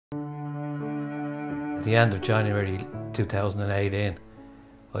At the end of January 2018,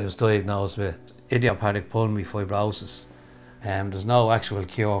 I was diagnosed with idiopathic pulmonary fibrosis. There's no actual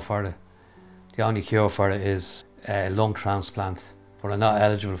cure for it. The only cure for it is a lung transplant, but I'm not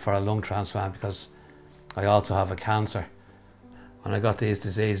eligible for a lung transplant because I also have a cancer. When I got these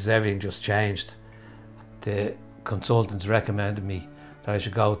diseases, everything just changed. The consultants recommended me that I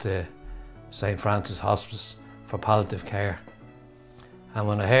should go to St. Francis Hospice for palliative care. And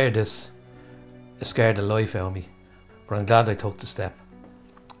when I heard this, it scared the life out of me. But I'm glad I took the step.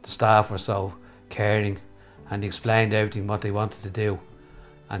 The staff were so caring and they explained everything, what they wanted to do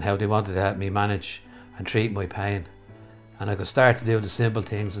and how they wanted to help me manage and treat my pain. And I could start to do the simple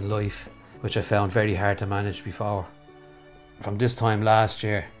things in life, which I found very hard to manage before. From this time last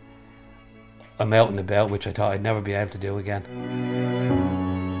year, I'm out and about, which I thought I'd never be able to do again.